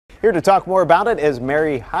Here to talk more about it is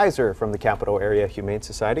Mary Heiser from the Capital Area Humane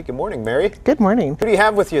Society. Good morning, Mary. Good morning. Who do you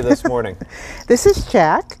have with you this morning? This is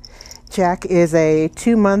Jack. Jack is a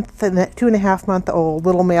 2.5-month-old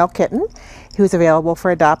little male kitten who's available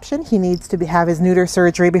for adoption. He needs to have his neuter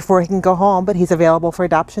surgery before he can go home, but he's available for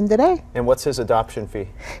adoption today. And what's his adoption fee?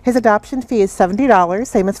 His adoption fee is $70,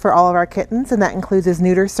 same as for all of our kittens, and that includes his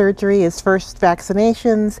neuter surgery, his first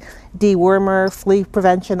vaccinations, dewormer, flea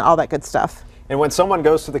prevention, all that good stuff. And when someone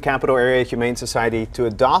goes to the Capital Area Humane Society to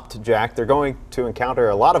adopt Jack, they're going to encounter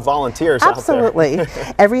a lot of volunteers out there. Absolutely.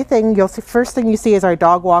 Everything you'll see, first thing you see is our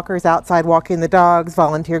dog walkers outside walking the dogs,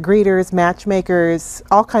 volunteer greeters, matchmakers,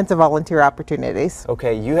 all kinds of volunteer opportunities.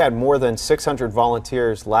 Okay, you had more than 600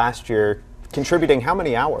 volunteers last year, contributing how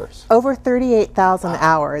many hours? Over 38,000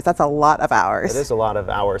 hours. That's a lot of hours. It is a lot of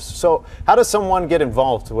hours. So how does someone get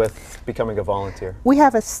involved with becoming a volunteer? We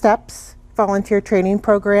have a STEPS volunteer training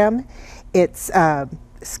program. It's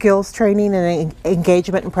skills training and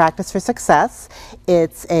engagement and practice for success.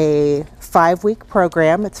 It's a 5-week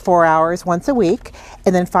program. It's 4 hours once a week,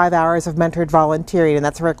 and then 5 hours of mentored volunteering, and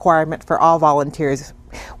that's a requirement for all volunteers,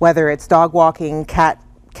 whether it's dog walking, cat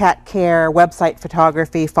care, website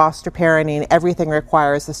photography, foster parenting. Everything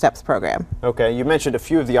requires the STEPS program. Okay, you mentioned a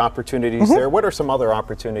few of the opportunities there. What are some other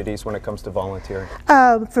opportunities when it comes to volunteering?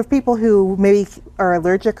 For people who maybe are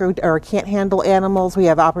allergic or can't handle animals, we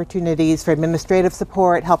have opportunities for administrative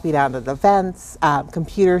support, helping out at events,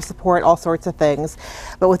 computer support, all sorts of things.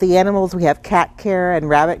 But with the animals, we have cat care and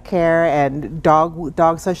rabbit care and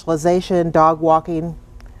dog socialization, dog walking.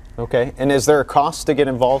 Okay, and is there a cost to get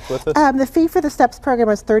involved with this? The fee for the STEPS program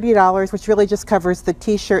is $30, which really just covers the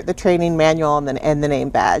t-shirt, the training manual, and the name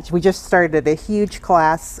badge. We just started a huge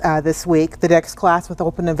class this week. The next class with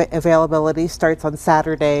open availability starts on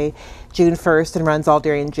Saturday, June 1st, and runs all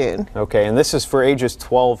during June. Okay, and this is for ages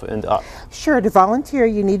 12 and up. Sure, to volunteer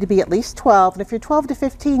you need to be at least 12, and if you're 12 to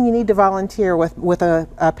 15 you need to volunteer with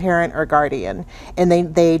a parent or guardian. And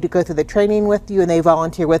they go through the training with you, and they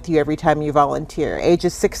volunteer with you every time you volunteer.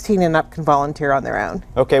 Ages 16 and up can volunteer on their own.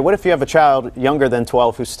 Okay, what if you have a child younger than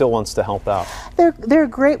 12 who still wants to help out? There are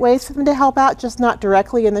great ways for them to help out, just not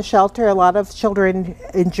directly in the shelter. A lot of children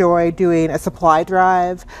enjoy doing a supply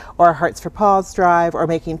drive or a Hearts for Paws drive or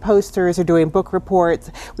making posters or doing book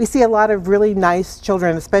reports. We see a lot of really nice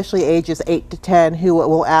children, especially ages 8 to 10, who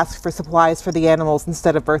will ask for supplies for the animals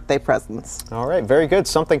instead of birthday presents. All right, very good.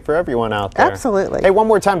 Something for everyone out there. Absolutely. Hey, one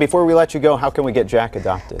more time before we let you go, how can we get Jack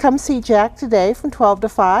adopted? Come see Jack today from 12 to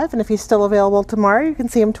 5, and if he's still available tomorrow, you can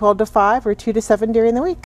see him 12 to 5 or 2 to 7 during the week.